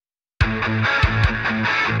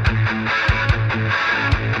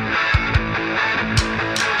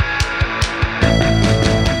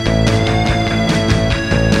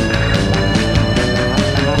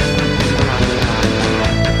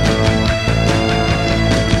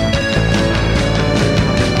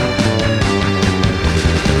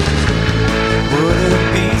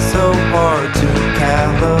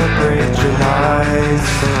Calibrate your lies.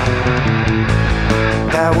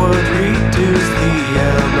 That would reduce the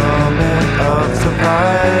element of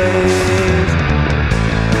surprise.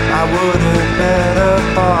 I wouldn't bet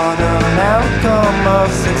upon an outcome of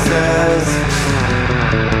success.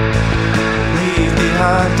 Leave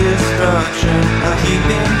behind destruction, a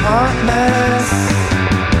heaping hot mess.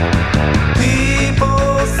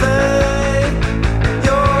 People say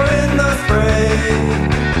you're in the fray.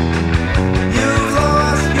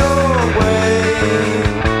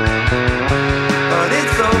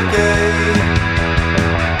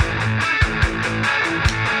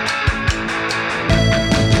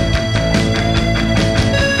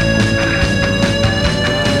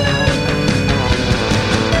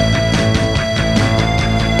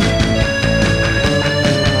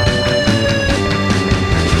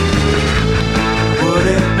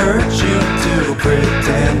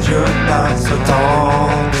 Pretend you're not so tall.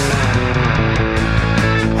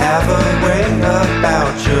 Have a way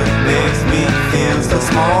about you, makes me feel so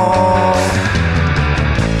small.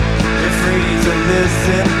 You're free to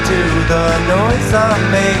listen to the noise I'm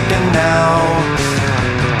making now.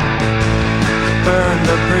 Burn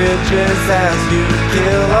the bridges as you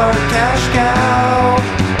kill our cash cow.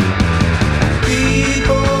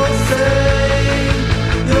 People say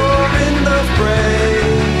you're in the fray.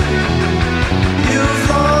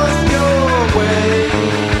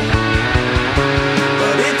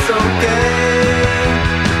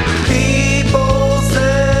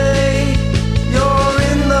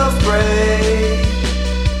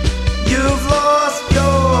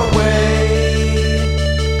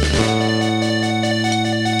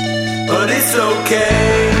 But it's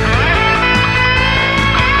okay.